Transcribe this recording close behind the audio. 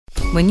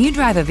When you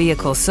drive a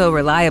vehicle so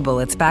reliable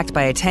it's backed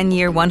by a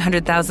 10-year,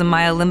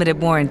 100,000-mile limited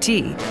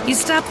warranty, you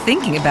stop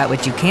thinking about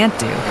what you can't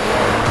do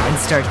and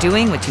start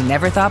doing what you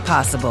never thought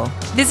possible.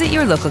 Visit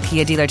your local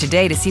Kia dealer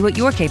today to see what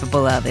you're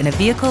capable of in a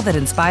vehicle that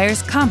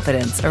inspires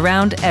confidence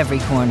around every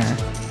corner.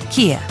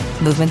 Kia,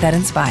 movement that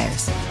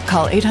inspires.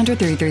 Call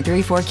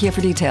 800-333-4KIA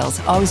for details.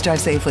 Always drive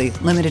safely.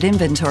 Limited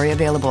inventory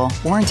available.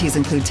 Warranties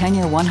include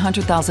 10-year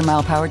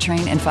 100,000-mile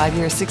powertrain and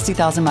 5-year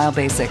 60,000-mile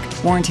basic.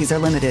 Warranties are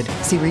limited.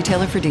 See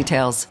retailer for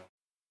details.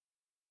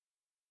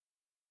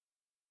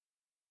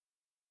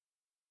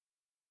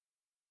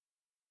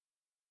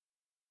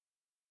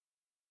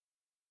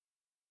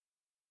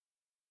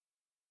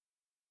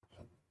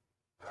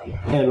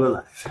 And we're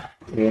live.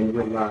 And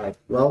we're live.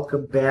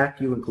 Welcome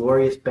back, you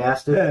inglorious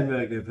bastard. And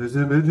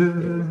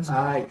magnificent.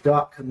 I,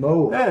 Doc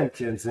Commode. And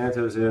Ken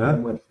Santos here.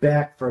 And we're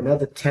back for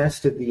another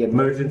test of the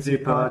Emergency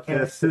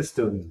Podcast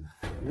System.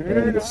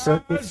 And the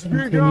circus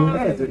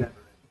continues.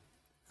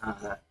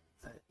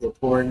 We're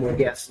pouring more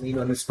gasoline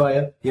on this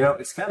fire. You know,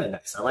 it's kind of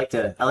nice. I like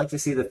to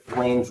see the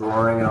flames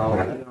roaring and all.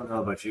 I don't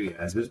know about you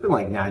guys, but it's been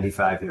like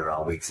 95 here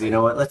all week. So you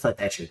know what? Let's let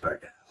that shit burn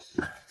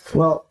down.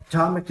 Well,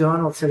 Tom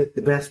McDonald said it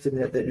the best in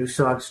that new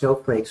song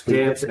Snowflakes.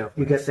 You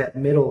got that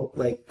middle,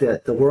 like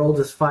the world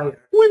is fire.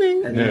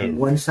 Winning. And then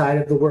one side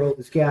of the world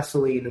is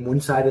gasoline and one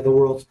side of the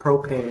world is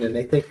propane, and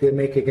they think they're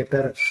making it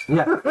better.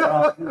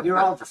 Yeah, you're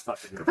all just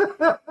fucking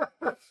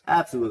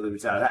absolutely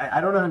retarded.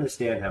 I don't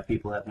understand how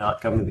people have not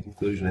come to the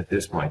conclusion at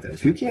this point that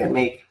if you can't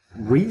make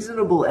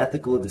reasonable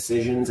ethical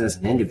decisions as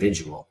an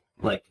individual,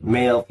 like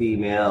male,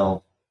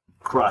 female,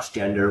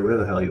 cross-gender,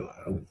 whatever the hell you are,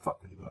 I don't give a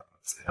fuck what you are.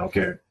 I don't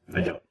care.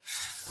 I don't.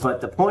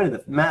 But the point of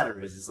the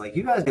matter is like,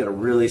 you guys got to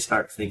really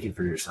start thinking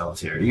for yourselves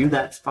here. Are you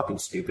that fucking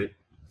stupid?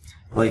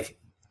 Like,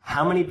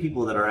 how many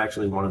people that are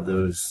actually one of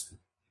those,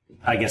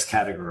 I guess,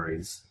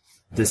 categories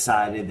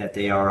decided that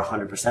they are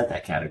 100%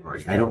 that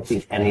category? I don't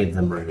think any of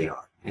them really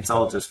are. It's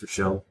all just for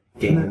show,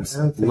 games,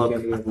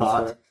 look,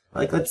 thought.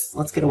 Like,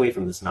 let's get away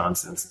from this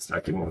nonsense and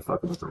start giving a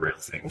fuck about the real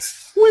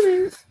things.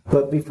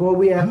 But before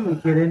we actually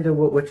get into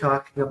what we're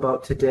talking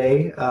about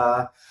today,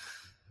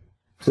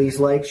 please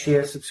like,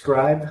 share,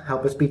 subscribe.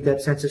 Help us beat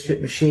that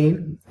censorship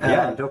machine.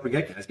 Yeah, and don't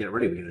forget, guys, get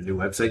ready. We got a new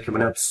website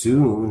coming out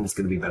soon. It's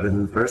going to be better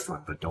than the first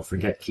one. But don't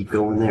forget, keep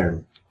going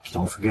there.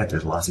 Don't forget,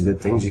 there's lots of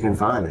good things you can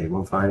find that you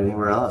won't find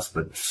anywhere else.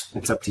 But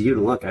it's up to you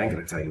to look. I ain't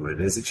going to tell you what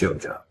it is. It's your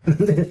job.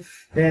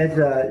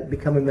 And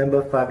become a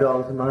member,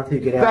 $5 a month. You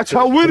get That's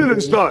how winning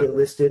is done. They're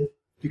listed.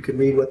 You can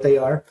read what they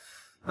are.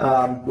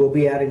 We'll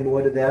be adding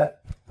more to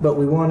that. But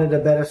we wanted a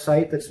better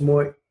site that's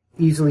more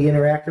easily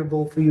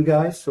interactable for you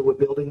guys, so we're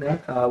building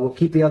that. We'll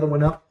keep the other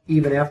one up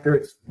even after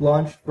it's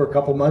launched for a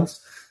couple months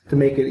to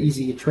make it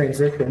easy to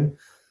transition.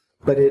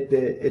 But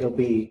it'll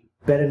be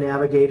better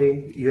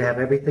navigating. You have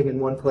everything in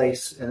one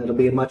place, and it'll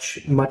be a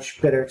much,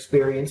 much better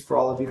experience for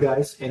all of you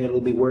guys, and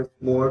it'll be worth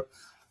more.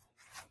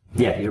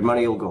 Yeah, your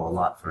money will go a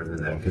lot further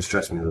then, because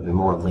trust me, there'll be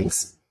more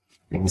links,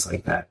 things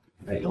like that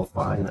you'll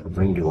find that will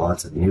bring you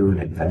lots of new and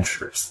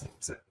adventurous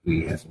things that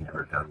we have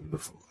never done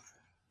before.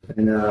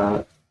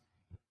 And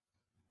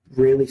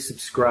really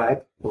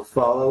subscribe or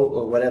follow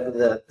or whatever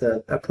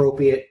the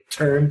appropriate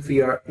term for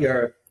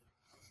your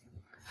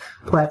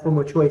platform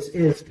of choice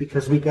is,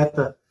 because we got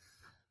the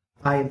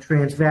I am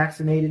trans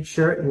vaccinated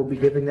shirt, and we'll be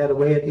giving that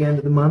away at the end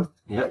of the month.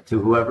 Yep,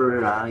 to whoever,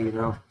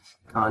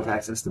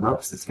 contacts us the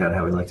most. That's kind of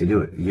how we like to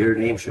do it. Your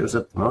name shows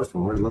up the most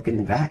when we're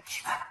looking back.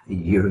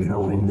 You're going to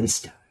win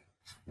this time.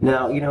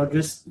 Now,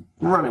 just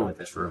running with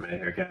this for a minute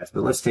here, guys,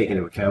 but let's take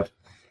into account,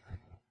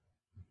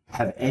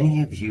 have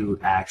any of you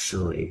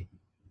actually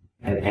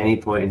at any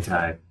point in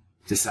time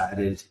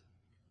decided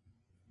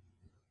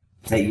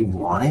that you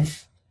wanted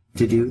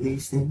to do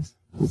these things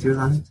with your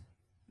life?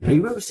 Are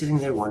you ever sitting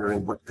there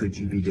wondering what could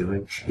you be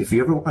doing? If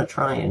you ever want to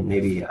try and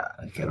maybe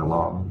get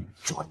along,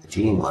 join the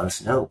team, let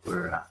us know.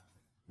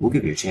 We'll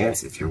give you a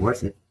chance if you're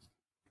worth it.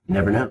 You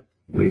never know.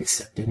 We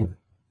accept anyone.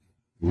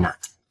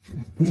 Not.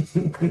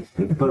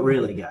 But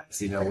really,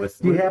 guys,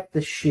 you have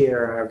to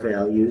share our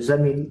values. I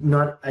mean,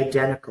 not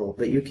identical,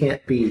 but you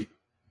can't be.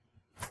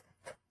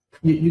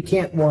 You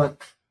can't want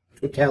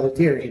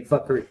totalitarian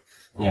fuckery.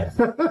 Yeah,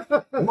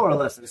 more or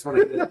less. I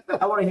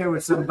want to hear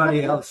what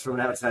somebody else from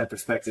an outside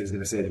perspective is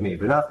going to say to me.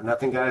 But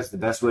nothing, guys. The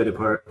best way to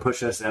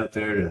push us out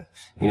there to,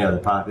 the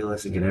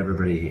populace and get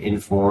everybody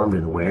informed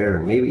and aware,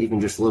 and maybe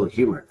even just a little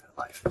humor in their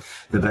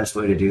life. The best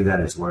way to do that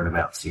is word of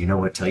mouth. So you know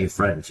what? Tell your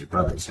friends, your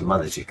brothers, your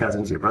mothers, your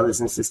cousins, your brothers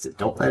and sisters.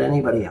 Don't let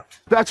anybody out.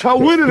 That's how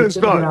winning is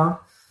done.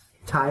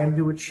 Tie them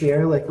to a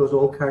chair like those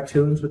old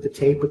cartoons with the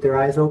tape with their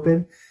eyes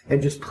open,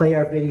 and just play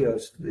our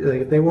videos.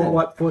 Like, if they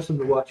won't force them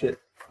to watch it.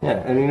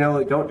 Yeah, and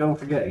don't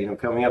forget,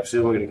 coming up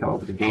soon, we're going to come up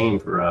with a game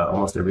for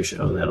almost every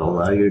show that'll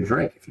allow you to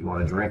drink. If you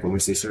want to drink when we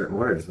say certain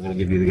words, we're going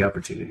to give you the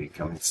opportunity.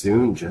 Coming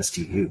soon, just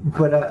to you.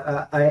 But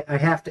I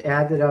have to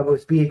add that I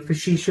was being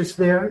facetious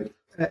there.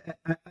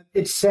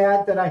 It's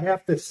sad that I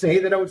have to say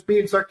that I was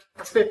being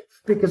sarcastic,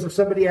 because if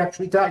somebody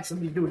actually tied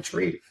somebody to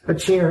a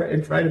chair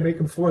and tried to make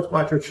them force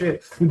watch our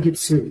shit, you'd get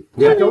sued.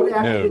 Yeah. Don't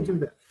actually do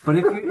that. But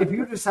if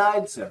you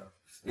decide so,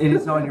 It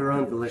is on your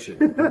own volition.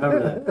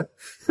 Remember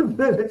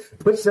that.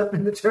 Put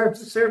something in the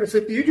terms of service.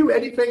 If you do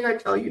anything I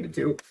tell you to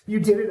do, you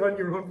did it on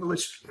your own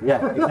volition.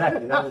 Yeah,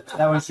 exactly.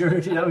 That was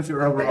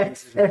your overall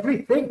decision.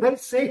 Everything I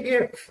say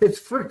here is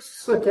for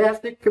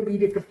sarcastic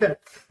comedic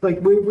effect. Like,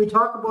 we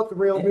talk about the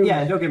real news.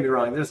 Yeah, don't get me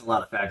wrong. There's a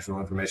lot of factual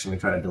information we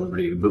try to deliver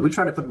to you, but we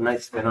try to put a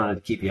nice spin on it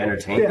to keep you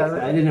entertained. Yeah,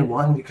 I didn't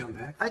want him to come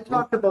back. I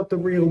talk about the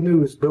real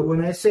news, but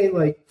when I say,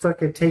 like,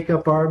 fucking take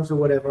up arms or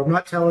whatever, I'm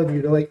not telling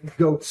you to, like,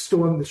 go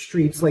storm the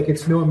streets like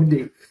it's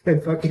Normandy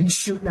and fucking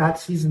shoot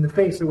Nazis in the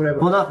face or whatever.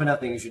 Well, not for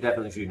nothing, you should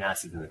definitely shoot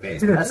Nazis in the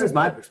face. That's just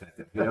my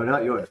perspective.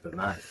 Not yours, but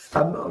mine.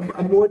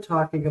 I'm more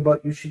talking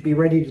about you should be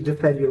ready to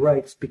defend your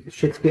rights because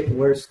shit's getting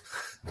worse.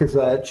 Because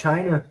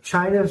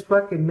China's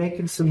fucking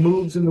making some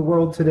moves in the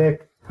world today.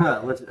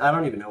 I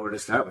don't even know where to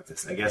start with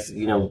this. I guess,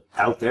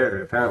 out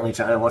there, apparently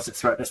China wants to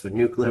threaten us with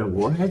nuclear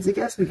warheads, I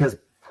guess, because,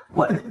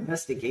 what,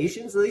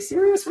 investigations? Are they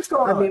serious? What's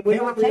going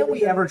on? Can't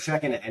we ever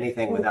check into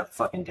anything without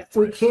fucking death?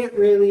 We can't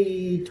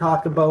really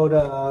talk about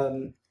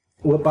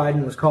what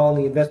Biden was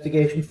calling the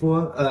investigation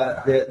for.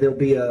 There'll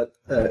be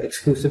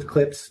exclusive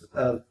clips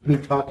of me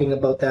talking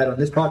about that on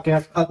this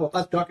podcast.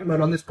 Us talking about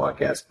it on this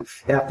podcast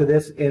after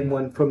this, and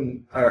one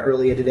from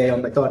earlier today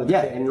on my thought of the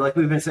Yeah, day. and like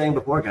we've been saying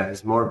before,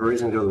 guys, more of a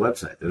reason to go to the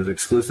website. Those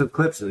exclusive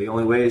clips are the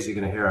only ways you're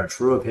going to hear our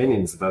true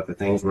opinions about the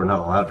things we're not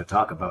allowed to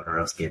talk about or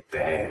else get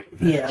banned.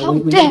 Yeah, How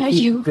we dare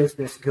keep you.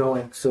 business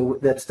going, so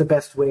that's the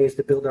best way is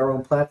to build our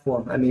own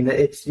platform. I mean,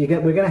 we're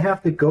going to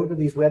have to go to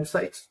these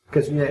websites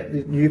because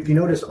if you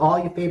notice, all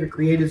your favorite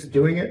creators are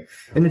doing it,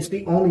 and it's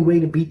the only way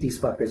to beat these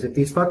fuckers. If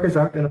these fuckers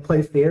aren't going to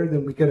play fair,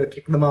 then we got to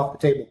kick them off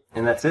the table.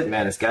 And that's it,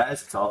 man. It's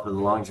all for the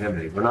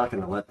longevity. We're not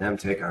going to let them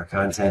take our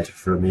content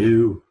from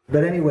you.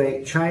 But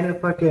anyway, China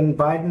fucking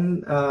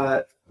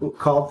Biden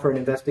called for an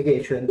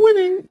investigation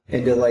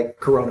into like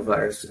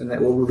coronavirus, and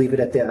we'll leave it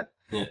at that.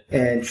 Yeah.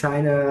 And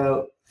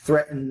China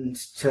threatened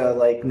to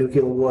like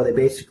nuclear war. They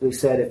basically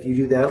said, if you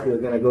do that, we're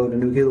going to go to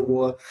nuclear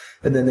war.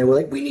 And then they were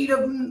like,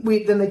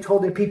 then they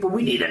told their people,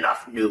 we need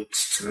enough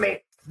nukes to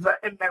make the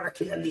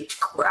American elite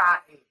cry.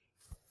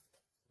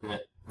 Yeah.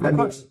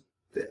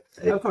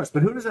 Of course,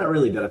 but who does that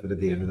really benefit at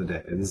the end of the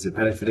day? Is it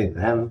benefiting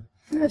them?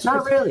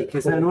 Not really,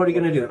 because then what are you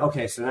going to do?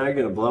 Okay, so now you're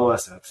going to blow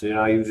us up. So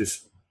you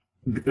just,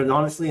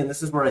 honestly, and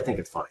this is where I think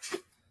it's funny.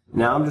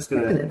 Now I'm just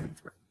going to,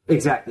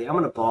 exactly, I'm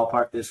going to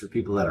ballpark this for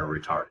people that are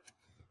retarded.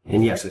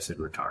 And yes, I said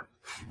retarded.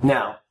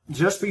 Now,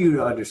 just for you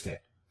to understand,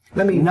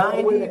 I mean,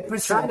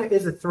 90%. China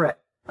is a threat.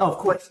 Oh, of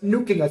course.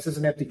 Nuking us is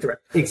an empty threat.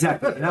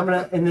 Exactly.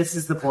 And this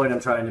is the point I'm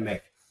trying to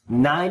make.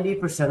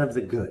 90% of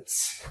the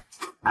goods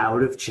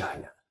out of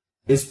China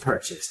is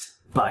purchased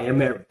by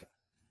America.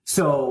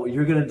 So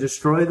you're going to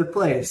destroy the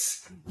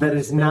place that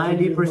is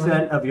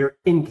 90% of your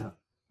income.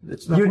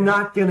 You're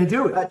not going to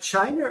do it.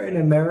 China and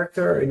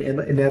America are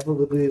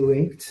inevitably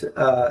linked.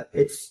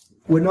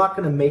 We're not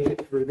going to make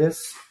it through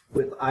this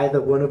with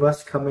either one of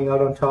us coming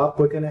out on top.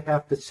 We're going to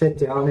have to sit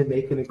down and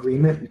make an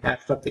agreement and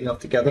hash something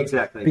out together.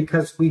 Exactly.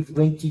 Because we've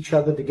linked each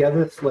other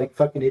together. It's like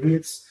fucking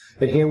idiots.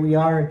 And here we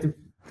are in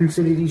through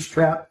City's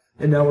trap,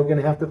 and now we're going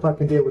to have to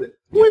fucking deal with it.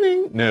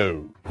 Winning?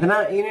 No. And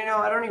I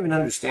don't even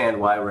understand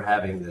why we're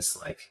having this,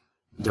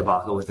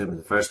 debacle with him in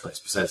the first place,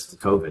 besides the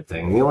COVID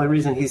thing. The only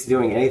reason he's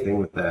doing anything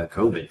with the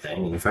COVID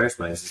thing in the first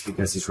place is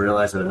because he's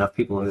realized that enough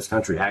people in this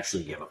country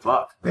actually give a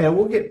fuck. Yeah,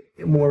 we'll get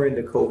more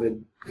into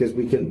COVID because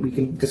we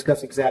can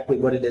discuss exactly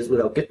what it is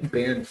without getting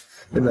banned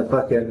in the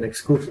fucking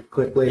exclusive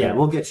clip later. Yeah,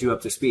 we'll get you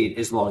up to speed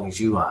as long as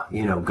you,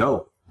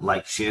 go.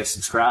 Like, share,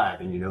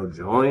 subscribe, and,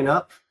 join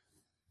up.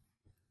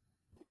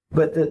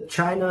 But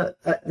China,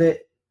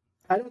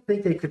 I don't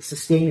think they could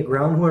sustain a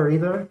ground war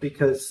either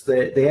because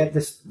they have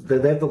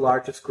the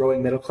largest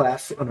growing middle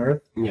class on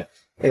Earth. Yeah.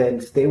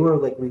 And they were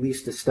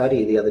released a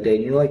study the other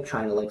day, and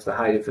China likes to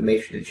hide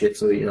information and shit.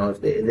 So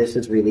if this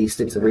is released,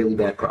 it's a really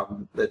bad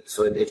problem.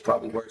 So it's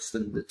probably worse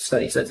than the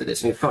study says it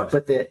is.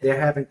 But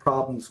they're having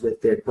problems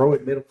with their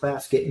growing middle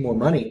class getting more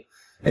money,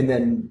 and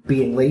then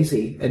being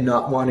lazy and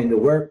not wanting to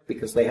work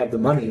because they have the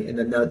money, and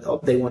then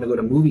they want to go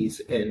to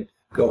movies and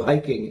go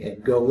hiking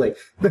and go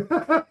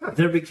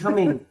They're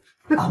becoming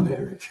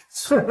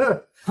Americans.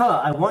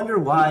 I wonder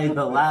why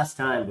the last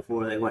time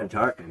before they went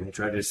dark and they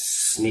tried to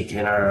sneak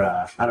in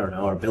our,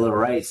 our Bill of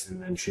Rights,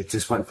 and then shit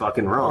just went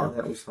fucking wrong.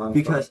 Yeah, that was fun.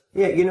 Because,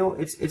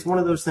 it's one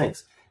of those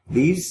things.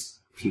 These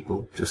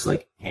people, just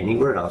like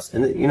anywhere else,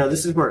 and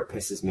this is where it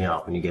pisses me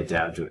off when you get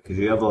down to it, because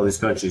you have all these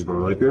countries where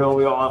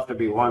we all have to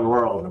be one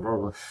world, and blah,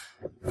 blah.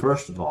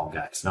 First of all,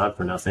 guys, not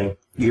for nothing,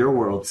 your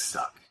world's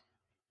stuck.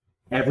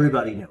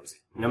 Everybody knows it.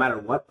 No matter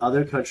what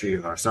other country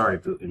you are, sorry,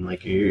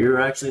 Putin, you're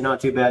actually not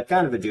too bad,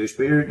 kind of a douche,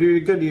 but you're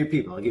good to your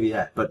people, I'll give you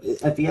that. But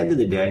at the end of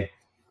the day,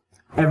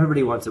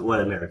 everybody wants what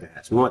America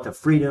has. We want the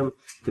freedom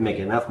to make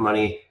enough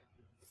money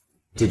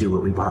to do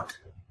what we want.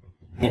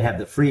 And have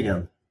the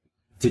freedom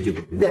to do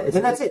what we want.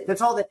 And that's it.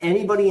 That's all that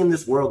anybody in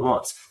this world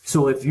wants.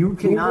 So if you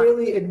cannot...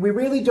 We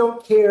really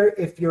don't care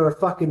if you're a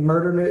fucking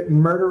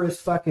murderous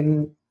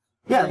fucking...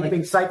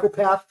 Yeah,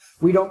 psychopath.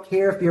 We don't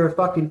care if you're a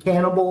fucking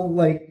cannibal.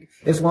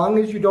 As long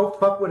as you don't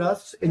fuck with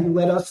us and you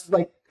let us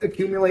like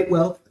accumulate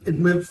wealth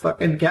and live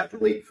fucking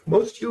capitally,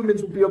 most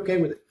humans will be okay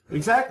with it.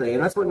 Exactly,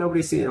 and that's what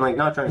nobody's seeing. Like,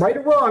 not trying to Right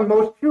or wrong,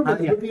 most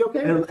humans yeah. would be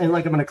okay with it. And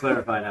like I'm going to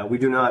clarify now, we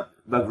do not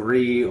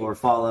agree or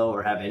follow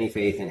or have any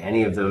faith in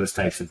any of those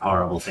types of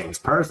horrible things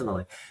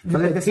personally.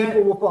 But at the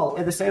People will follow.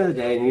 At the same of the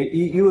day, and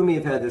you and me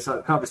have had this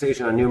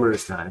conversation on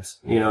numerous times,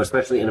 you know,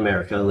 especially in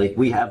America, like,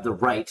 we have the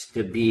right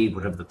to be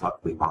whatever the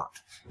fuck we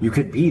want. You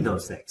could be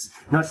those things.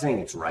 Not saying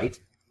it's right,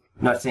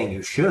 not saying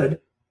you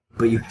should,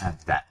 but you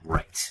have that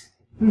right.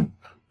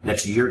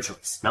 That's your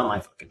choice, not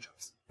my fucking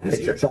choice.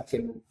 It's a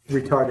fucking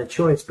retarded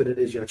choice, but it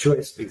is your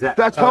choice.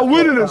 Exactly. That's how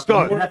winning is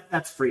done.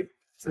 That's freedom.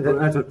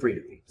 That's what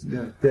freedom means.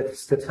 Yeah,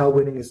 that's how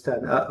winning is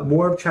done.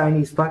 More of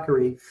Chinese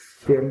fuckery.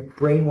 They're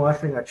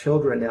brainwashing our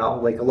children now.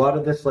 Like, a lot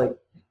of this, like,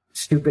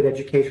 stupid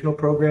educational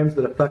programs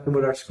that are fucking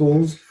with our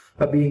schools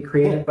are being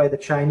created by the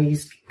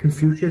Chinese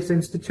Confucius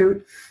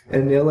Institute,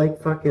 and they're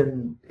like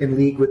fucking in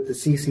league with the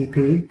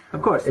CCP.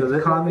 Of course.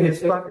 It's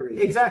communist fuckery.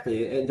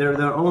 Exactly. And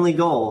their only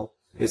goal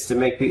is to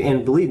make people,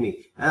 and believe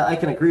me, I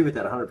can agree with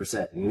that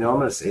 100%. You know, I'm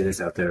going to say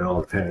this out there to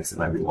all the parents that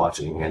might be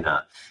watching and,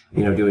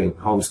 you know, doing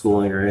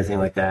homeschooling or anything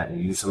like that,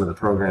 and use some of the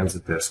programs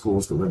that their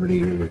schools deliver to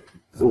you,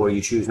 or you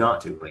choose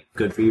not to. Like,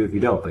 good for you if you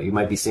don't, but you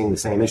might be seeing the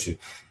same issue.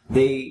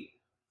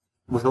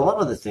 With a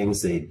lot of the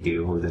things they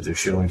do that they're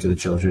showing to the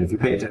children, if you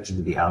pay attention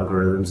to the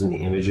algorithms and the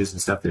images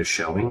and stuff they're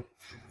showing,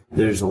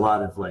 there's a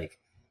lot of, like,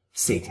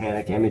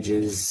 satanic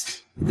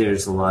images.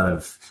 There's a lot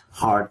of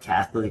hard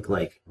Catholic,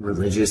 like,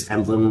 religious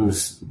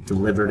emblems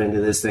delivered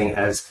into this thing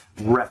as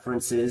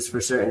references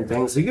for certain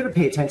things. So you got to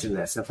pay attention to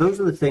that stuff. Those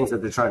are the things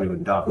that they're trying to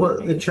indoctrinate.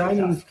 Well, the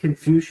Chinese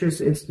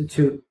Confucius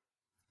Institute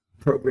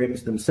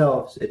programs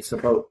themselves, it's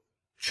about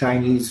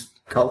Chinese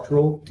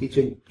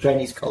teaching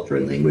Chinese culture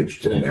and language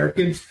to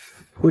Americans,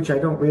 which I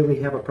don't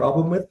really have a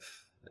problem with.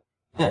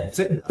 Yeah,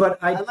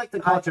 But I like the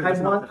culture.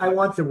 I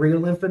want the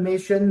real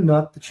information,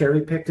 not the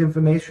cherry-picked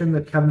information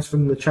that comes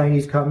from the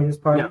Chinese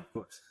Communist Party. Yeah, of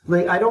course.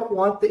 Like, I don't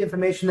want the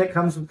information that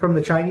comes from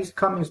the Chinese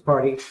Communist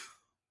Party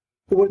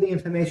or the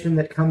information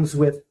that comes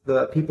with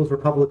the People's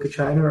Republic of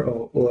China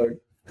or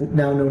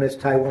now known as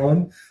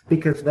Taiwan,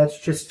 because that's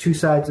just two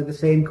sides of the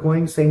same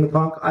coin. Same with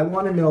Hong Kong. I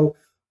want to know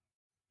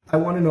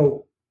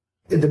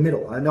in the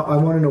middle. I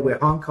want to know where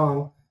Hong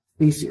Kong,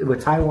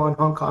 with Taiwan,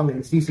 Hong Kong,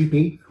 and the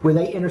CCP, where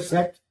they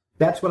intersect.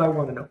 That's what I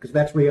want to know, because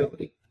that's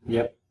reality.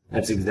 Yep,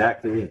 that's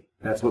exactly it.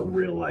 That's what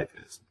real life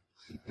is.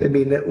 I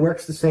mean, it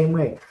works the same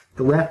way.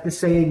 The left is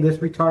saying this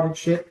retarded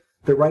shit.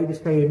 The right is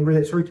saying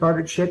this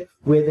retarded shit.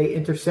 Where they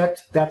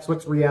intersect, that's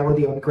what's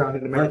reality on the ground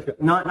in America.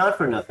 Like, not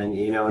for nothing,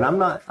 you know. And I'm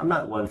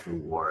not one for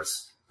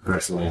wars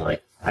personally.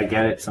 Like, I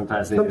get it.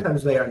 Sometimes they are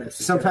necessary.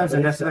 Sometimes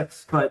they're necessary.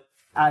 But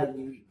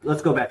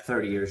let's go back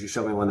 30 years. You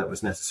show me one that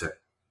was necessary.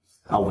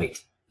 I'll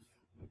wait.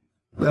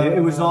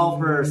 It was all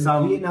for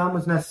some. Vietnam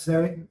was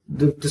necessary,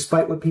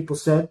 despite what people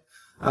said.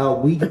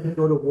 We didn't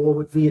go to war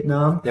with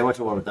Vietnam. They went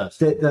to war with us.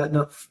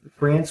 No,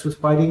 France was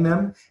fighting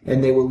them,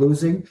 and they were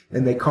losing,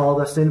 and they called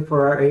us in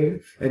for our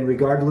aid. And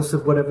regardless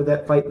of whatever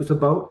that fight was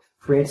about,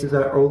 France is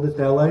our oldest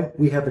ally.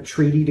 We have a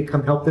treaty to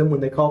come help them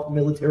when they call for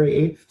military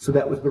aid, so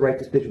that was the right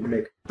decision to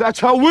make. That's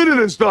how winning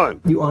is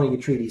done. You honor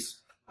your treaties.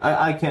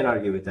 I can't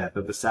argue with that,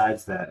 but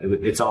besides that,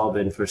 it's all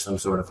been for some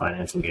sort of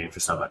financial gain for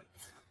somebody.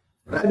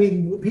 I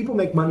mean, people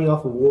make money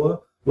off of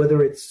war,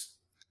 whether it's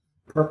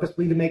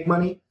purposely to make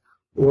money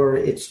or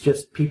it's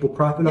just people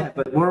profiting off.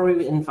 Yeah, but weren't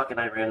we in fucking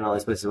Iran and all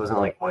these places? It wasn't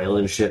like oil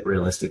and shit,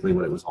 realistically,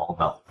 what it was all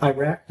about.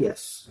 Iraq,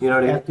 yes. You know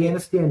what I mean?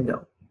 Afghanistan,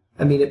 no.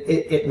 I mean,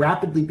 it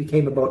rapidly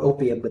became about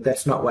opium, but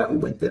that's not why we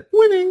went there.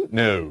 Winning?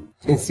 No.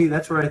 And see,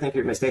 that's where I think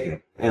you're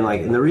mistaken. And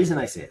the reason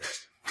I say it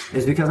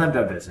is because I've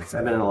done business.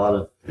 I've been in a lot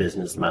of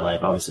business in my life.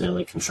 Obviously, I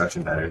like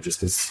construction better just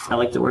because I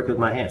like to work with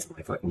my hands. I'm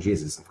like, fucking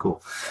Jesus, I'm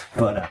cool.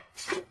 But,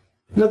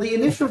 no, the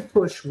initial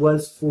push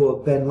was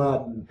for Bin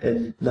Laden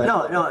and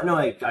No,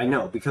 I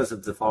know because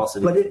of the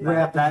falsity. But it of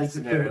rapidly that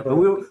scenario. But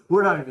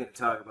we're not even going to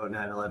talk about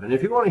 9/11.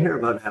 If you want to hear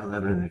about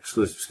 9/11 in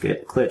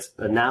exclusive clips,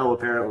 now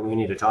apparently we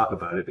need to talk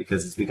about it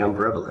because it's become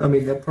prevalent. I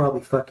mean, they'll probably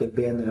fucking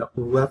ban that.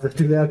 We'll have to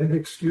do that in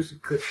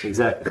exclusive clips.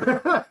 Exactly.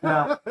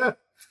 Now,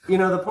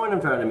 the point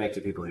I'm trying to make to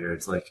people here,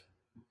 it's like,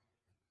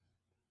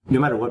 no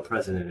matter what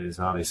president it is,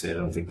 obviously I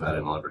don't think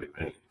Biden will ever do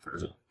any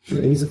person.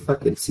 He's a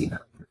fucking senile.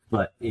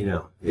 But,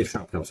 if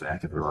Trump comes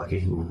back, if we're lucky,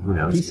 who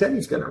knows? He said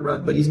he's going to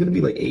run, but he's going to be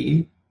like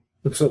 80.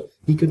 So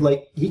he could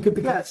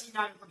become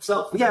senile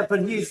himself. Yeah,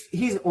 but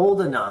he's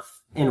old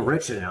enough and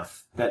rich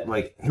enough that,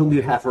 he'll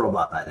be half a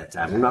robot by that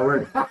time. I'm not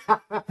worried.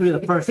 He'll be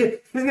the first. He's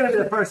going to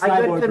be the first cyborg.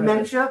 I get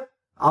dementia.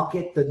 I'll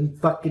get the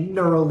fucking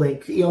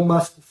Neuralink. Elon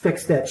Musk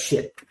fix that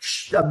shit.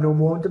 I'm no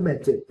more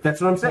demented. That's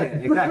what I'm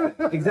saying.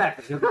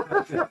 Exactly.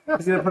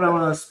 He's going to put on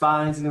one of those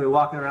spines. He's going to be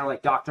walking around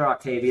like Dr.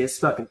 Octavius.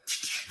 Fucking,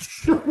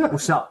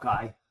 what's up,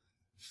 guy?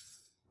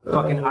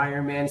 Fucking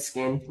Iron Man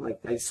skin.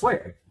 I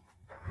swear.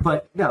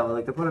 But,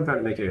 no, the point I'm trying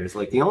to make here is,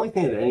 the only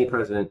thing that any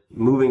president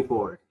moving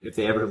forward, if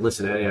they ever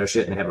listen to any other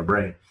shit and have a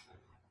brain,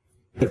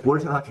 if we're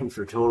talking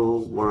for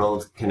total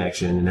world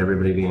connection and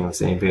everybody being on the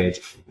same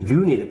page,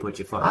 you need to put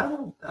your foot.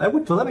 I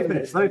would. So let me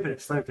finish.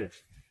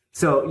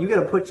 So you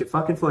got to put your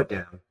fucking foot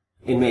down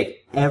and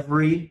make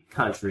every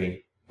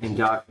country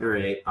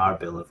indoctrinate our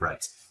Bill of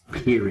Rights.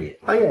 Period.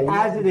 Oh,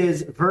 yeah. As it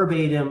is,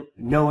 verbatim,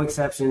 no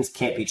exceptions,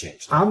 can't be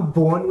changed. I'm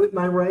born with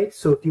my rights,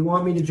 so if you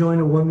want me to join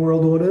a one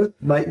world order,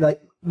 my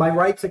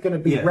rights are going to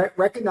be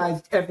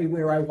recognized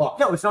everywhere I walk.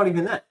 No, it's not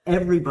even that.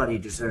 Everybody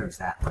deserves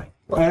that right.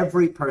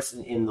 Every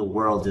person in the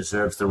world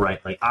deserves the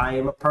right. Like, I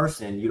am a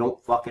person, you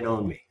don't fucking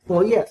own me.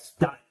 Well, yes.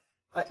 Done.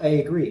 I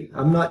agree.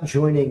 I'm not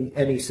joining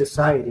any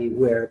society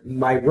where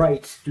my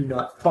rights do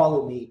not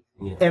follow me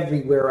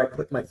everywhere I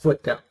put my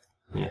foot down.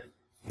 Yeah,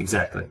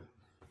 exactly.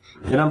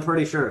 And I'm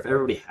pretty sure if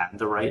everybody had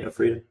the right of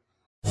freedom.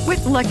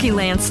 With Lucky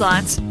Land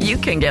Slots, you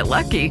can get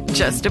lucky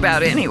just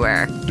about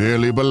anywhere.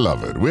 Dearly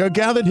beloved, we are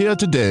gathered here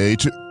today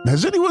to...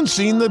 Has anyone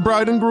seen the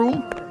bride and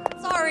groom?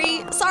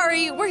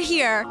 Sorry, we're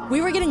here.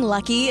 We were getting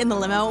lucky in the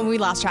limo and we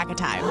lost track of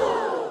time.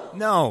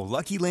 No,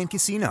 Lucky Land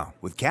Casino,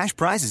 with cash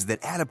prizes that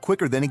add up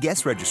quicker than a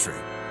guest registry.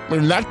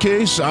 In that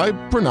case, I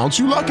pronounce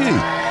you lucky.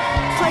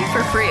 Play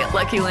for free at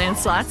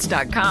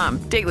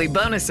LuckyLandSlots.com. Daily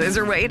bonuses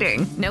are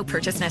waiting. No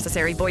purchase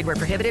necessary. Void where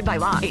prohibited by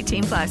law.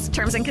 18+.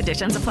 Terms and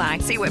conditions apply.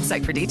 See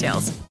website for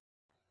details.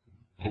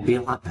 It'd be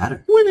a lot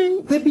better.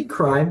 Winning. There'd be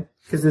crime,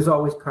 because there's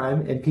always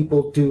crime, and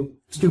people do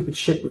stupid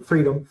shit with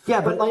freedom.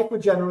 Yeah, but life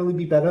would generally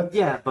be better.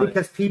 Yeah, but...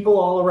 because people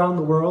all around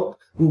the world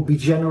will be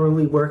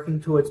generally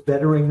working towards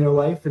bettering their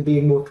life and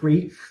being more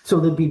free. So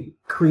they'd be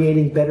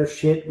creating better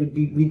shit.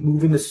 We'd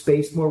move into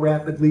space more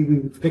rapidly. We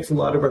would fix a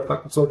lot of our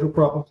fucking social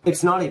problems.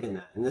 It's not even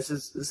that, and this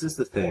is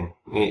the thing.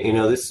 You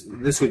know,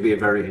 this would be a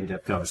very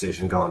in-depth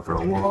conversation going for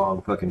a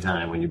long fucking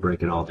time when you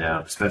break it all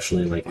down,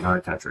 especially like in our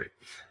country,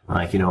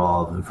 like, you know,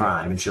 all of the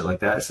crime and shit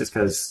like that. It's just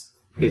because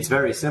it's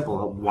very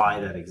simple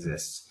why that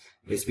exists.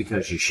 It's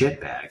because you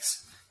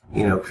shitbags,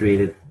 you know,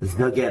 created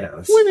the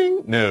ghettos.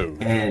 Winning. No.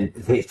 And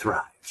they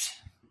thrived.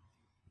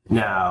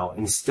 Now,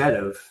 instead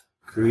of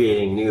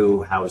creating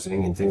new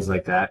housing and things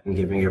like that and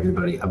giving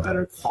everybody a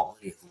better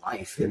quality of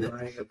life. And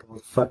buying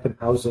about fucking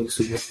housing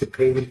so you have to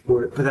pay them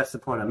for it. But that's the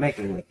point I'm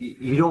making. Like,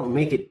 you don't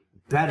make it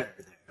better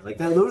there. Like,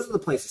 those are the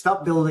places.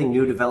 Stop building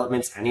new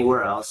developments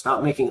anywhere else.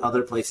 Stop making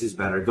other places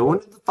better. Go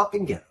into the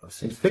fucking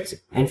ghettos. And fix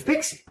it.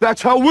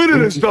 That's how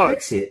winning is done.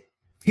 Fix it.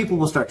 People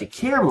will start to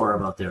care more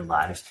about their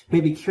lives,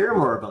 maybe care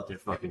more about their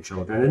fucking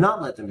children, and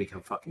not let them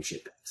become fucking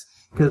shitbags.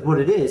 Because what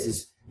it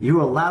is you're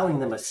allowing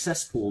them a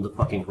cesspool to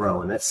fucking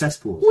grow, and that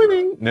cesspool is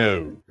winning.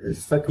 No.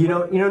 You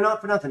know,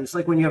 not for nothing. It's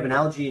like when you have an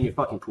algae in your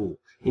fucking pool,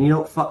 and you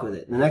don't fuck with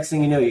it. And the next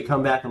thing you know, you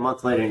come back a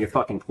month later and your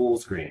fucking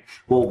pool's green.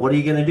 Well, what are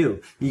you gonna do?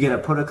 You're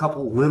gonna put a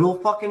couple little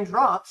fucking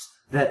drops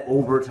that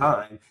over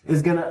time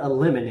is gonna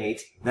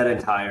eliminate that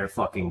entire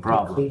fucking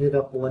problem. Clean it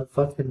up one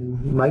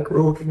fucking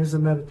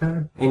microorganism at a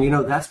time. And you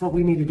know, that's what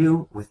we need to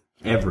do with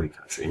every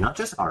country. Not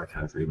just our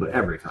country, but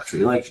every country.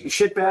 Like,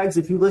 shitbags,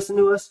 if you listen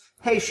to us,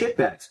 hey,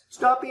 shitbags,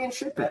 stop being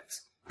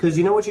shitbags. Because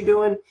you know what you're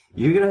doing?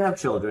 You're gonna have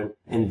children,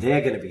 and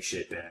they're gonna be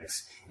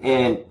shitbags.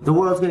 And the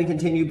world's gonna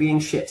continue being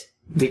shit.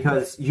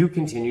 Because you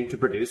continue to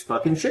produce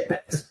fucking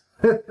shitbags.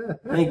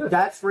 Like,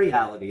 that's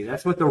reality.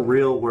 That's what the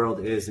real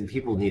world is, and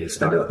people need to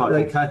start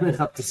fucking coming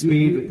up to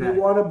speed with that.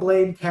 You want to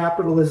blame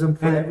capitalism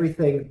for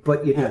everything,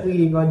 but you're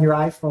tweeting on your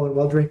iPhone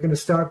while drinking a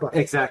Starbucks.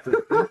 Exactly.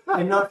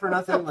 And not for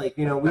nothing, like,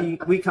 you know,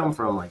 we come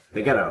from, like,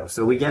 the ghetto,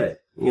 so we get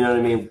it. You know what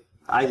I mean?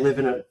 I live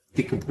in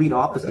the complete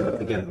opposite of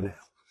the ghetto now.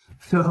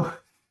 So...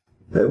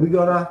 we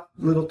got a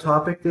little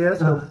topic there.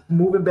 So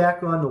moving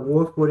back on the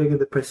war footing of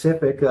the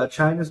Pacific,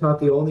 China's not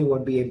the only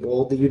one being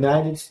bold. The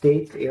United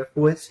States Air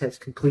Force has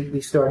completely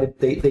started.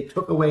 They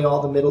took away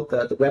all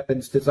the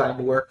weapons designed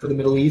to work for the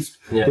Middle East.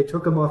 Yeah. They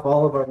took them off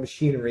all of our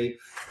machinery,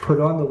 put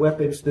on the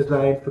weapons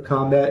designed for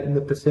combat in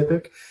the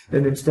Pacific,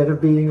 and instead of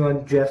being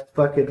on just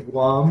fucking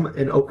Guam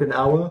and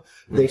Okinawa,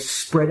 they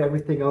spread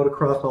everything out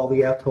across all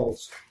the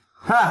atolls.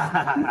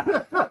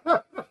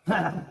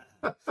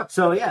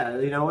 So, yeah,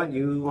 you know what?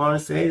 You want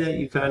to say that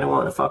you kind of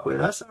want to fuck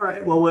with us? All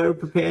right, well, we're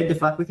prepared to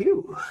fuck with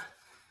you.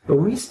 But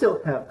we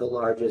still have the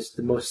largest,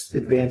 the most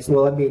advanced...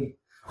 Well, I mean,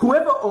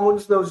 whoever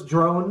owns those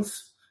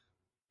drones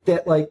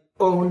that, like,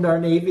 owned our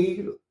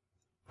Navy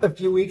a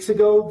few weeks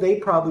ago, they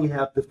probably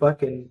have the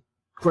fucking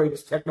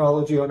greatest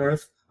technology on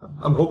Earth.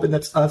 I'm hoping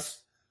that's us.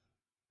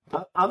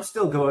 I'm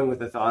still going with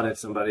the thought of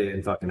somebody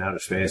in fucking outer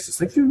space.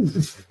 It's like,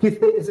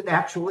 is an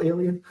actual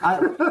alien?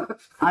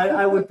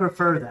 I would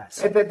prefer that.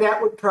 And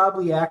that would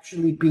probably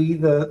actually be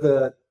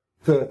the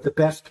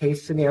best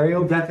case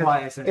scenario. That's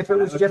why I said if it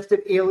was just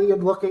an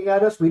alien looking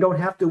at us, we don't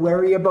have to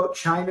worry about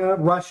China,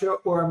 Russia,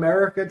 or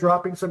America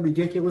dropping some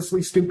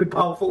ridiculously stupid,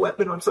 powerful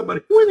weapon on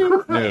somebody.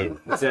 No,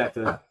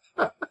 exactly.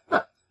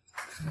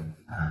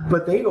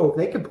 But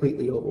they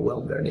completely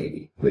overwhelmed our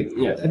Navy. Like,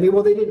 yeah. I mean,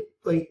 well, they didn't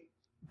like.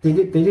 They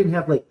didn't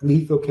have like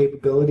lethal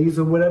capabilities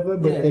or whatever,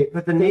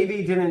 but the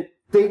Navy didn't.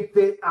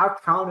 Our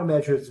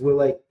countermeasures were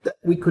like,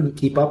 we couldn't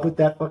keep up with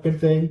that fucking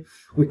thing.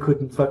 We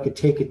couldn't fucking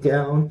take it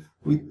down.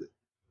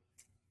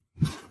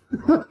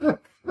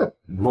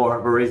 More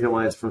of a reason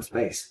why it's from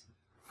space.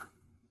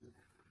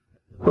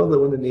 Well,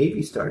 when the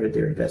Navy started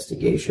their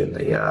investigation,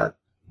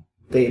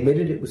 they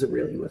admitted it was a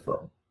real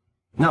UFO.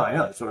 No, I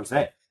know. That's what I'm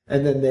saying.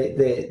 And then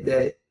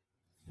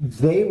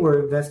they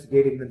were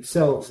investigating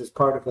themselves as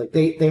part of, like,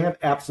 they have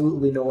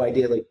absolutely no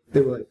idea. Like,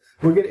 they were like,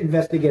 we're going to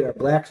investigate our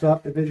Black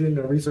Soft division,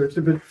 our research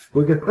division.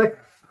 We're going to, like,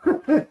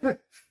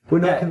 we're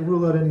not going to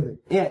rule out anything.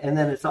 Yeah, and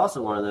then it's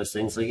also one of those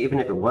things, like, even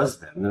if it was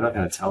them, they're not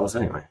going to tell us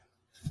anyway.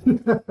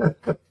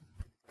 So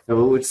it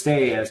would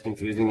stay as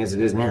confusing as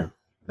it is now.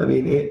 I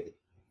mean,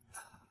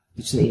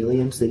 it's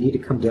aliens. They need to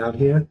come down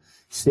here,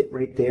 sit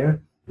right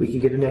there. We can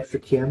get an extra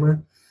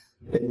camera,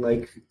 and,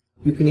 like,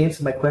 you can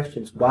answer my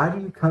questions. Why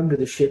do you come to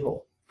the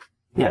shithole?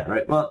 Yeah,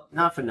 right. Well,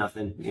 not for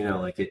nothing,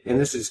 like it, and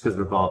this is because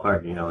we're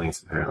ballparking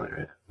aliens apparently,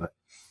 right? But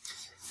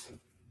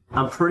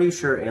I'm pretty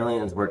sure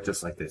aliens work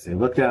just like this. They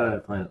look down at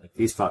a planet like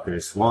these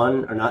fuckers.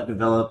 One, are not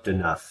developed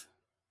enough.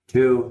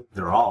 Two,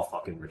 they're all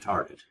fucking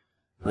retarded.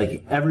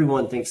 Like,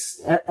 everyone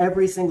thinks,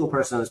 every single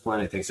person on this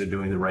planet thinks they're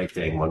doing the right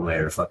thing one way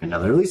or fucking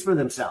another, at least for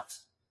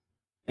themselves.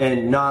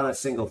 And not a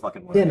single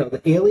fucking one. Yeah, no,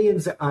 the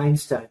aliens are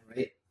Einstein,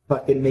 right?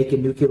 Fucking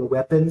making nuclear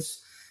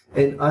weapons.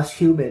 And us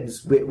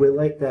humans, we're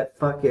like that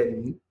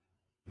fucking,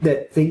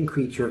 that thing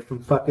creature from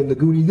fucking the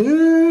Goonies.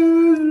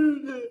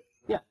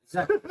 Yeah,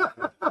 exactly.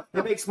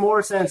 It makes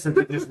more sense that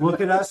they just look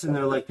at us and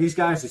they're like, these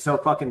guys are so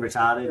fucking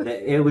retarded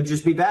that it would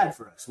just be bad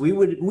for us. We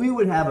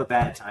would have a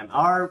bad time.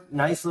 Our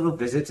nice little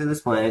visit to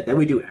this planet that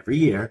we do every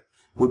year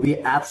would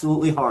be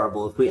absolutely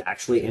horrible if we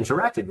actually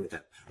interacted with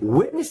them.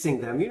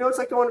 Witnessing them, it's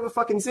like going to a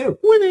fucking zoo.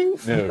 Winning!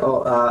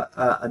 No.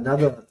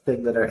 Another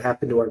thing that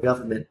happened to our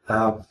government,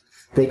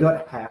 they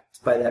got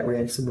hacked by that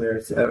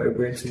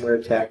ransomware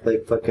attack,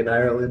 like fucking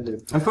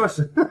Ireland. Of course.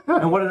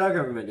 And what did our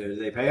government do? Did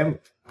they pay them?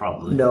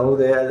 Probably. No,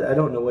 I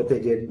don't know what they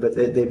did, but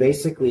they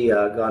basically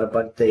got a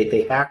bunch.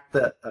 They hacked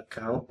the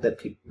account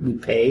that we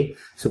pay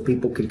so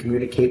people could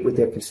communicate with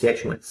their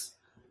constituents.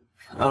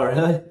 Oh,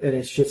 really? And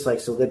it's just like,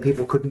 so that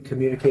people couldn't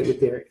communicate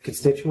with their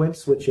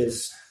constituents, which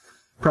is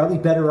probably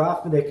better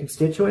off for their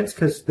constituents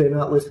because they're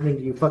not listening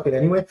to you fucking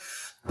anyway.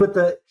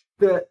 But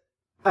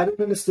I don't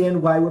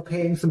understand why we're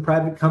paying some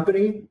private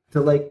company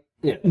to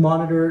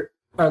monitor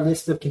our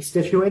list of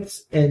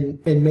constituents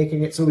and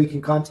making it so we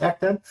can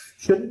contact them.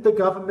 Shouldn't the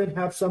government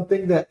have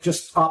something that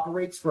just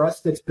operates for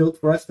us, that's built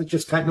for us, that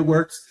just kind of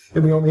works,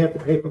 and we only have to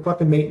pay for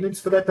fucking maintenance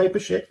for that type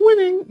of shit?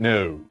 Winning.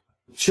 No.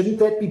 Shouldn't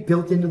that be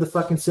built into the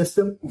fucking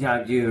system?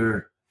 Yeah,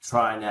 you're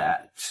trying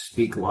to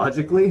speak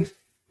logically,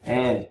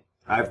 and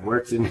I've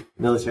worked in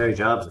military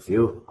jobs, a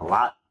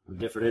lot of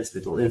different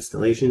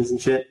installations and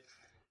shit.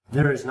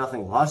 There is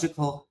nothing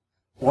logical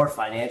or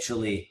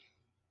financially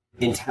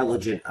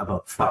intelligent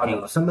about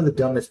fucking some of the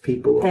dumbest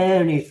people.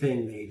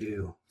 Anything they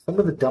do. Some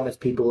of the dumbest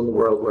people in the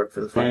world work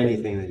for the fucking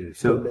anything they do.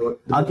 So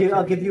I'll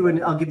give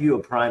you a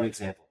prime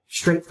example.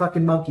 Straight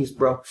fucking monkeys,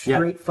 bro.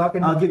 Fucking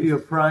monkeys. I'll give you a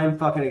prime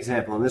fucking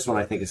example, and this one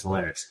I think is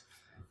hilarious.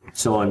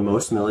 So on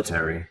most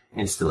military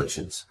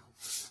installations,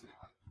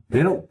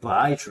 they don't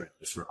buy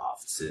trailers for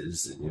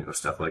offices and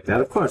stuff like that.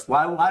 Of course,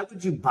 why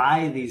would you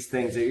buy these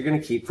things that you're going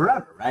to keep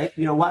forever, right?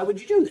 Why would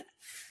you do that?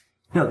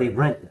 No, they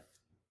rent them.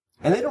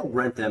 And they don't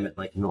rent them at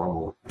like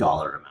normal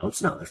dollar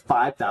amounts. No, they're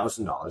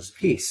 $5,000 a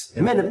piece.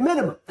 A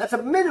minimum. That's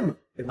a minimum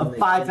of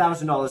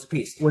 $5,000 a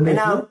piece. When they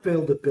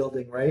build a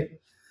building, right?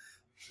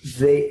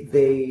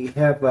 They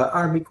have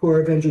Army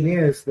Corps of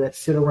Engineers that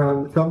sit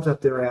around with thumbs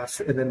up their ass,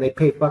 and then they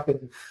pay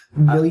fucking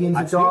millions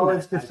of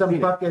dollars to some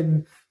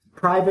fucking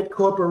private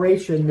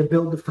corporation to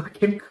build the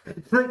fucking...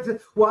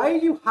 Why are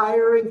you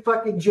hiring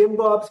fucking Jim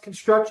Bob's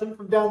Construction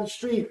from down the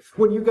street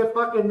when you got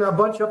fucking a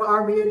bunch of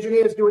Army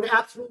engineers doing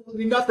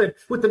absolutely nothing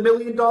with the $1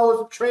 million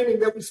of training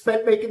that we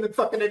spent making them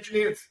fucking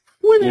engineers?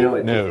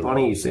 It's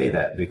funny you say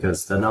that,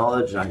 because the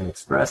knowledge I'm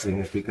expressing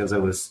is because I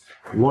was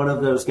one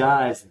of those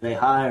guys that they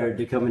hired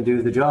to come and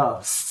do the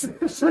jobs.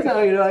 So,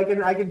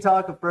 I can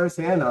talk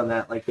firsthand on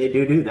that. Like, they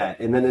do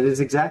that. And then it is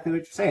exactly what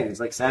you're saying. It's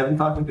like 7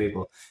 fucking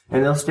people.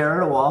 And they'll stare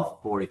at a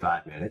wall for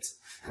 45 minutes.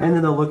 And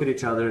then they'll look at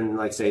each other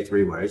and, say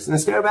 3 words. And then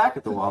stare back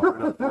at the wall for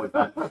another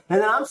 45 minutes.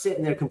 And then I'm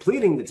sitting there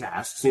completing the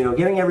tasks,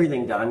 getting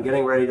everything done,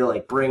 getting ready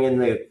to, bring in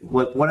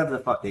whatever the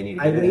fuck they need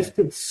to I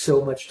wasted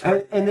so much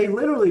time. And they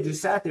literally just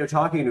sat there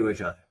talking to each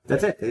other.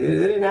 That's it. They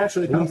didn't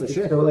actually accomplish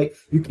shit. So,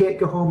 you can't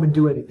go home and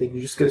do anything. You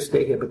just got to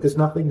stay here, but there's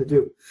nothing to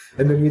do.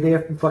 And then you're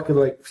there from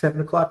fucking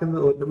 7 o'clock in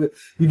the...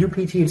 You do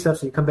PT and stuff,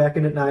 so you come back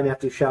in at 9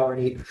 after you shower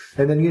and eat.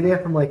 And then you're there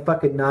from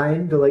fucking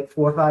 9 to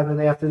 4 or 5 in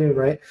the afternoon,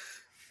 right?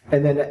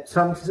 And then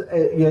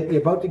you're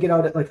about to get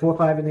out at 4 or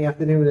 5 in the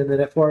afternoon, and then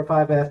at 4 or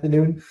 5 in the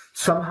afternoon,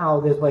 somehow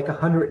there's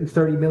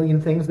 130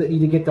 million things that need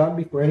to get done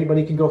before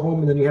anybody can go home,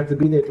 and then you have to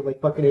be there till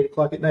fucking 8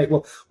 o'clock at night.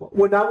 Well,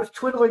 when I was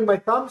twiddling my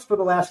thumbs for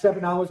the last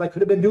 7 hours, I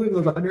could have been doing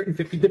those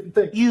 150 different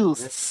things. You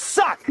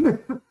suck!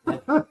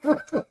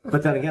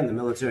 But then again, the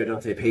military,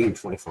 don't they pay you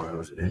 24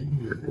 hours a day?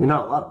 You're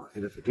not a lot of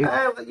money to do.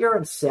 You're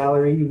on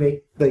salary. You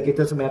make, it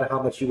doesn't matter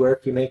how much you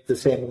work, you make the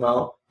same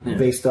amount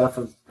based off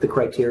of the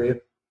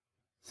criteria.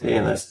 See,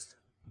 and that's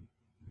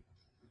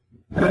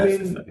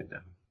fucking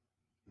dumb.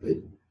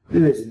 It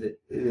isn't.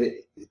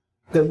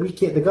 that we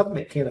can't. The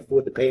government can't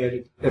afford to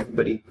pay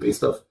everybody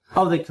based off.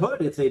 Oh, they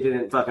could if they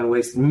didn't fucking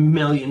waste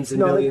millions and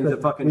millions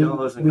of fucking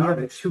dollars in garbage.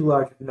 We have too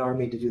large of an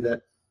army to do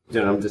that.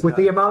 Dude, I'm just with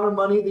the amount of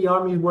money the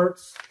army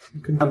works.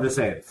 I'm just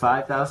saying,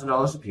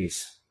 $5,000 a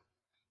piece.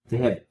 They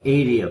have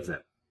 80 of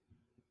them.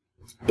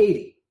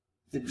 80.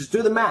 Just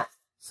do the math.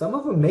 Some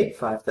of them make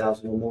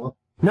 5,000 or more.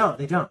 No,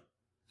 they don't.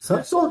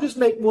 Some soldiers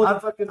make more than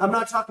fucking. I'm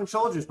not talking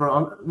soldiers,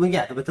 bro.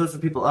 But those are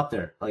people up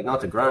there, like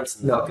not the grunts.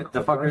 The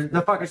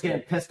fuckers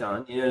getting pissed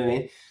on. You know what I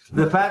mean?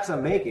 The facts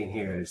I'm making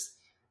here is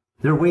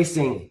they're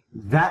wasting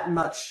that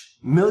much,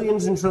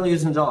 millions and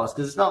trillions of dollars,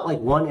 because it's not like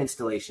one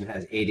installation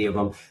has 80 of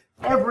them.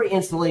 Every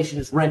installation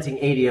is renting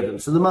 80 of them.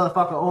 So the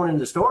motherfucker owning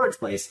the storage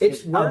place,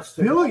 it's worse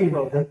than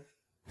 $1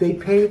 They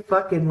pay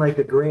fucking like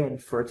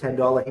 $1,000 for a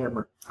 $10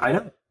 hammer. I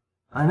know.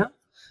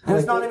 And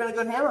it's not even a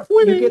good hammer.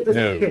 You get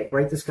this kit,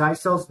 right? This guy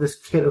sells this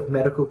kit of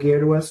medical gear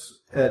to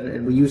us,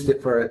 and we used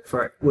it for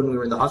when we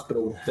were in the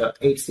hospital, the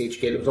 8-stage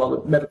kit. It was all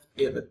the medical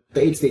gear that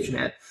the 8 station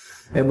had.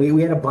 And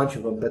we had a bunch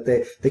of them, but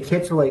the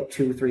kits are like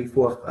 $2, $3,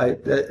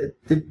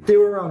 $4. They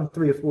were around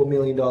 $3 or $4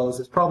 million.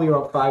 It's probably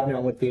around $5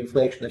 now with the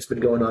inflation that's been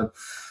going on.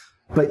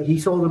 But he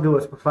sold them to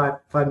us for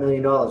 $5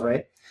 million,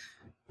 right?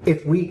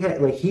 If we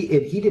had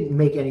he didn't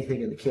make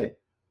anything in the kit.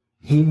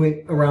 He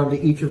went around to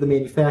each of the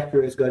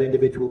manufacturers, got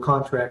individual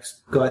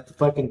contracts, got the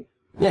fucking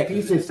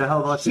pieces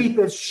cheap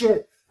as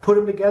shit, put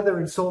them together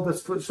and sold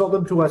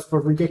them to us for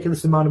a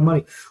ridiculous amount of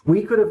money.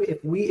 We could have,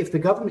 if the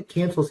government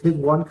cancels his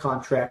one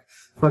contract,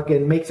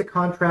 fucking makes a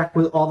contract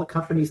with all the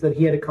companies that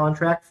he had a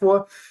contract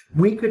for,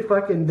 we could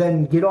fucking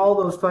then get all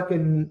those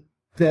fucking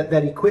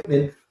that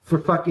equipment for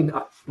fucking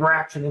a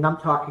fraction, and I'm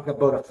talking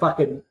about a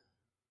fucking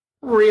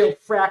real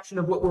fraction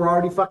of what we're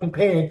already fucking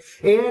paying,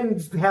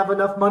 and have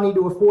enough money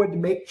to afford to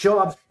make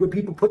jobs where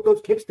people put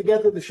those kits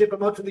together to ship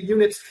them out to the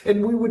units,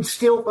 and we would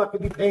still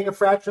fucking be paying a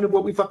fraction of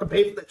what we fucking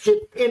pay for that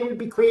shit, and we'd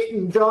be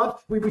creating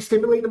jobs, we'd be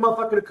stimulating the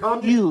motherfucking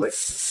economy. You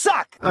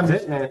suck! That's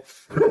it, man.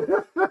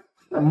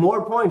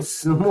 More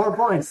points.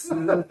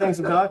 The things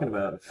I'm talking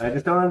about. I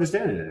just don't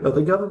understand it anymore. Well,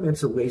 the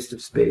government's a waste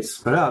of space.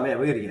 But oh man,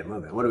 we gotta get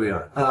moving. What are we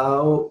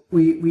on?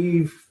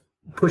 We've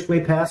pushed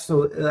way past,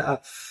 so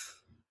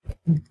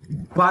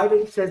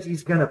Biden says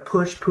he's going to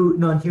push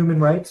Putin on human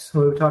rights.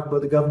 We'll talk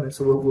about the government,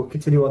 so we'll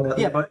continue on that.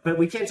 Yeah, but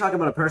we can't talk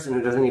about a person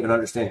who doesn't even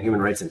understand human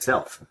rights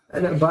himself.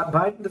 And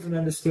Biden doesn't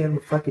understand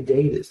what fucking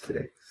day it is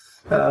today.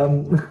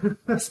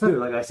 Dude,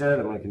 like I said,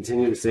 I'm going to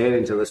continue to say it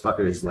until this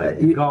fucker is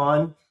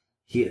gone.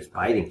 He is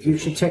biting people. You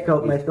should check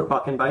out my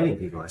fucking biting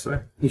people, I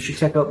swear. You should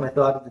check out my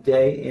thought of the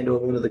day and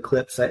over one of the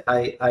clips.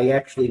 I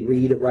actually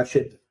read a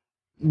Russian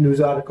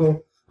news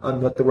article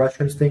on what the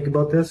Russians think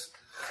about this.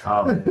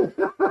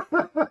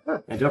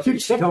 And don't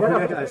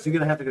forget, guys, you're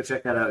going to have to go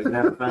check that out. You're going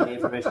to have to find the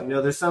information.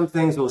 There's some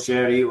things we'll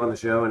share to you on the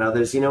show, and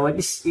others, you know what,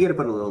 you got to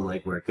put a little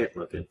legwork. Get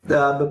looking.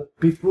 But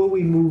before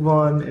we move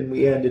on and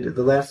we end it,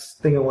 the last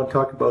thing I want to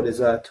talk about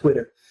is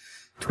Twitter.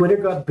 Twitter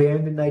got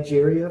banned in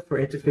Nigeria for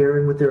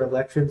interfering with their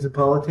elections and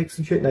politics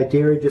and shit.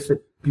 Nigeria just said,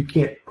 you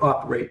can't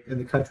operate in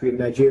the country of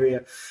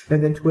Nigeria.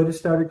 And then Twitter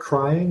started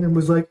crying and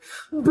was like,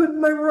 but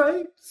my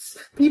rights.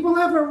 People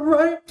have a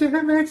right to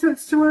have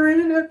access to our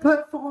internet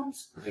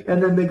platforms.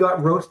 And then they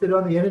got roasted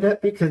on the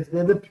internet because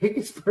they're the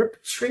biggest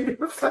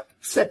perpetrator of fucking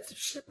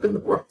censorship in the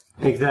world.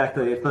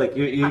 Exactly. It's like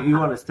you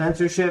want a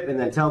censorship and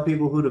then tell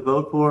people who to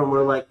vote for, and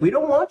we're like, we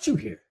don't want you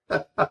here.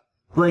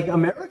 Like,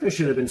 America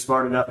should have been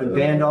smart enough and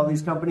banned all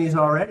these companies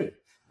already.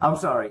 I'm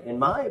sorry, in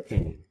my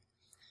opinion.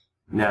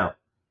 Now,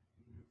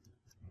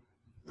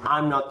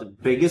 I'm not the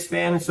biggest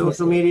fan of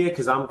social media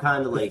because I'm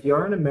kind of like... If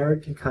you're an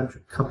American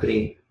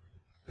company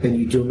and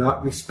you do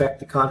not respect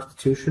the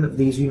Constitution of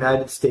these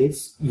United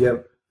States,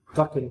 your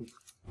fucking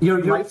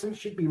your license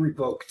should be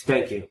revoked.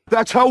 Thank you.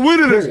 That's how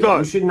winning is done.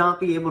 You should not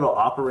be able to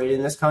operate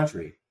in this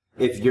country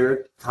if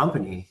your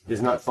company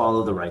does not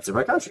follow the rights of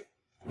our country.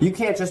 You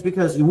can't just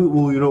because,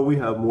 we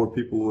have more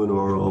people in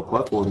our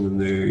platform than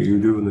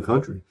you do in the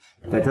country.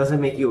 That doesn't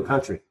make you a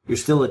country. You're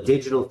still a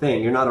digital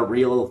thing. You're not a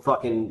real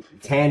fucking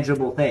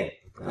tangible thing.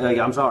 Like,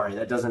 I'm sorry,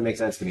 that doesn't make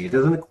sense to me. It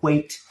doesn't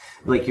equate,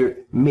 like, your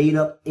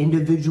made-up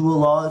individual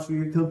laws for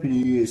your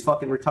company is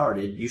fucking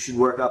retarded. You should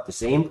work off the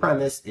same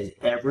premise as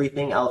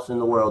everything else in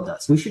the world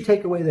does. We should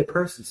take away their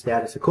person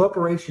status. A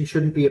corporation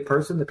shouldn't be a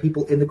person. The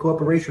people in the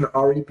corporation are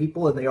already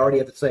people, and they already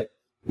have a say.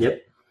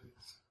 Yep.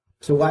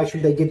 So why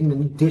should they get an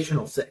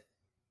additional say?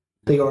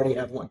 They already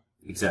have one.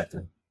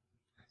 Exactly.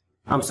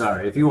 I'm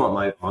sorry. If you want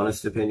my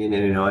honest opinion,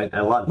 and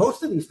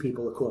most of these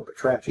people are corporate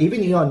trash.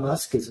 Even Elon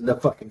Musk isn't a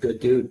fucking good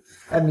dude.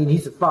 I mean,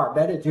 he's a far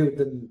better dude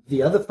than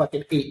the other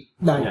fucking 8,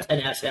 9,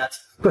 10 asshats.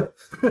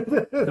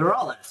 They're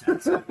all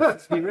asshats.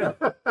 Let's be real.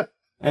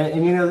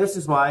 And this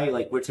is why,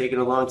 like, we're taking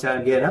a long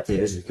time getting up to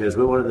this, because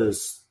we're one of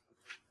those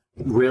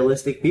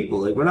realistic people.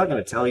 Like, we're not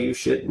going to tell you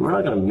shit. We're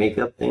not going to make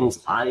up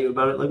things, lie to you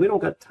about it. Like, we don't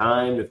got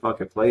time to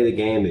fucking play the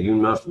game that you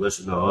must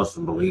listen to us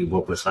and believe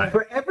what we're saying.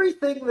 For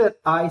everything that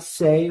I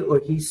say or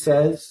he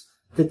says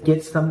that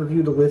gets some of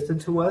you to listen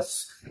to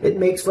us, it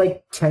makes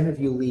like 10 of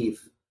you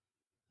leave.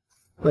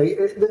 Like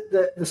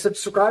the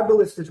subscriber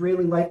list is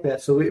really like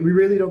that, so we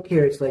really don't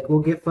care. It's like we'll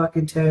get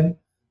fucking 10,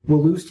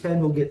 we'll lose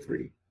 10, we'll get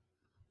 3.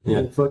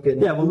 Yeah.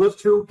 We'll lose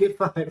 2, get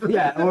 5.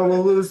 Yeah, or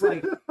we'll lose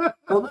like,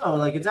 well, no,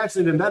 like it's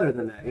actually been better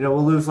than that.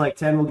 We'll lose like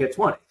 10, we'll get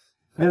 20.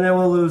 And then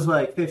we'll lose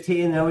like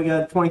 15, then we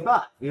got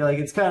 25.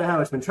 It's kind of how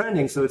it's been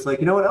trending. So it's like,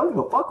 you know what? I don't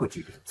give a fuck what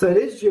you do. So it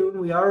is June.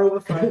 We are over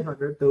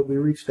 500, though we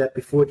reached that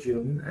before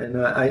June. And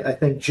I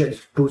think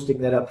just boosting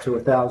that up to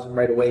 1,000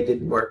 right away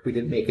didn't work. We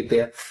didn't make it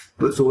there.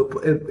 But so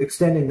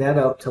extending that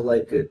out to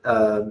like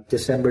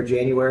December,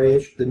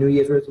 January-ish, the New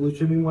Year's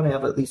resolution, we want to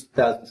have at least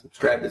 1,000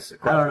 subscribers.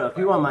 I don't know. If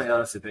you want my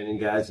honest opinion,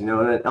 guys, and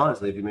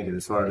honestly, if you make it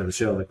this far into the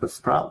show, like, what's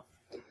the problem?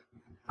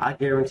 I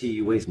guarantee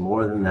you waste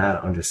more than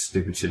that on just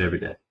stupid shit every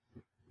day.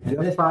 And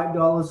then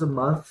 $5 a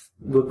month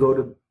will go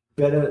to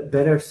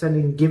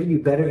giving you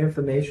better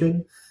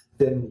information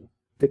than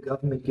the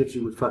government gives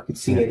you with fucking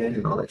CNN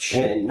and all that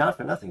shit. And not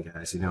for nothing,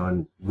 guys,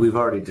 and we've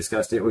already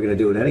discussed it. We're going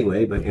to do it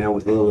anyway, but,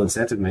 with a little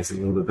incentive makes it a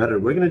little bit better.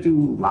 We're going to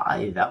do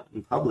live out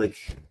in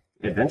public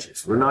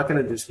adventures. We're not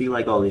going to just be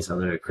like all these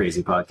other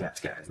crazy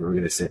podcast guys. We're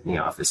going to sit in the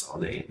office all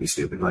day and be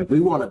stupid. Like, we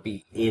want to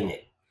be in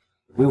it.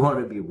 We want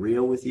to be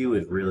real with you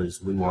as real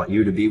as we want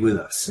you to be with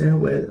us. A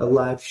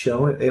live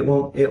show. It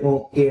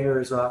won't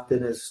air as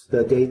often as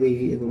the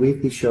daily and the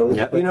weekly shows.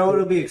 Yeah,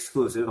 it'll be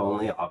exclusive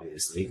only,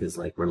 obviously, because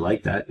we're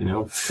like that.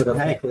 Put up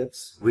the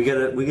clips. We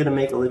gotta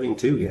make a living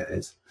too,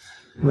 guys.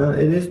 Well,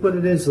 it is what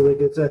it is. Like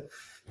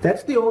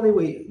that's the only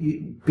way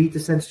you beat the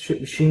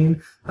censorship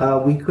machine.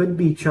 We could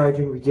be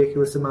charging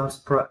ridiculous amounts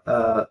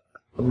of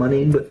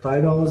money, but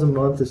 $5 a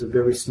month is a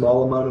very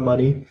small amount of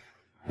money.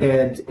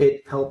 And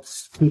it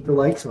helps keep the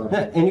lights on.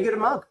 Yeah, and you get a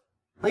mug.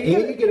 You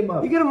get a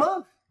mug. You get a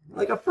mug.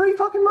 Like a free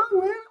fucking mug,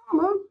 man. I want a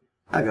mug.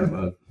 I got a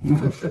mug.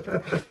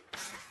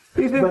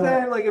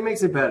 It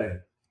makes it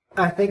better.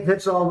 I think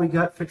that's all we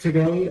got for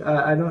today.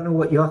 I don't know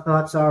what your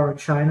thoughts are on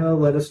China.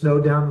 Let us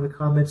know down in the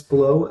comments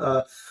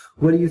below.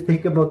 What do you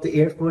think about the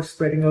Air Force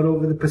spreading out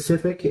over the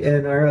Pacific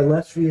and our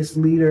illustrious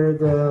leader,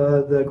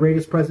 the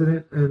greatest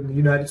president in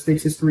United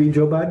States history,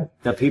 Joe Biden?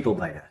 The people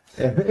by that.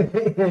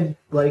 And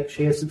like,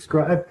 share,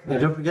 subscribe. And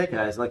don't forget,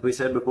 guys, like we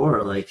said before,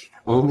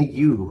 only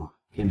you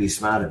can be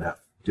smart enough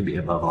to be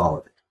above all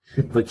of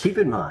it. But keep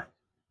in mind,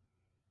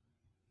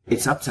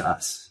 it's up to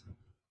us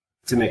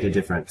to make a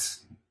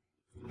difference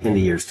in the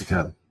years to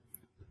come.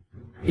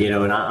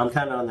 And I'm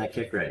kind of on that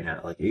kick right now.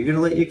 Are you going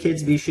to let your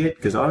kids be shit?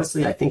 Because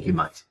honestly, I think you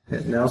might.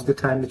 And now's the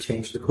time to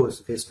change the course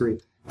of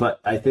history.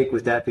 But I think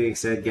with that being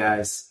said,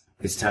 guys,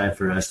 it's time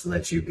for us to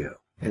let you go.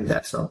 And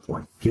that's our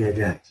point. Good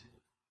night.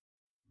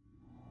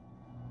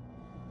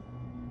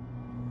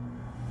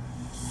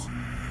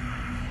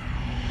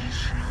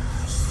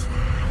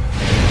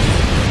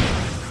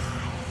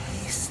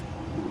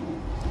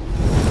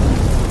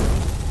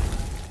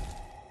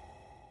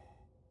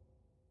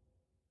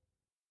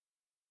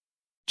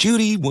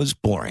 Judy was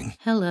boring.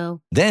 Hello.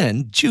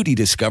 Then Judy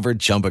discovered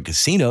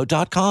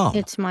ChumbaCasino.com.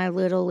 It's my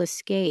little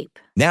escape.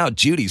 Now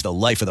Judy's the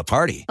life of the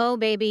party. Oh,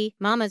 baby,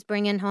 mama's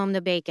bringing home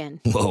the bacon.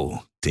 Whoa,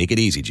 take it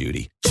easy,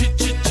 Judy.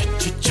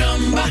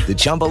 The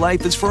Chumba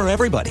life is for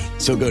everybody.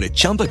 So go to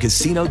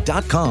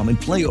ChumbaCasino.com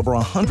and play over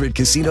 100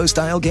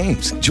 casino-style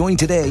games. Join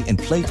today and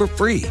play for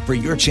free for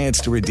your chance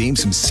to redeem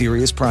some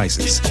serious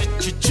prizes.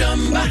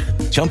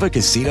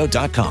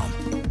 ChumbaCasino.com.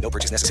 No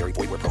purchase necessary.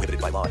 Void where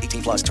prohibited by law.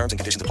 18+ terms and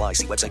conditions apply.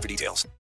 See website for details.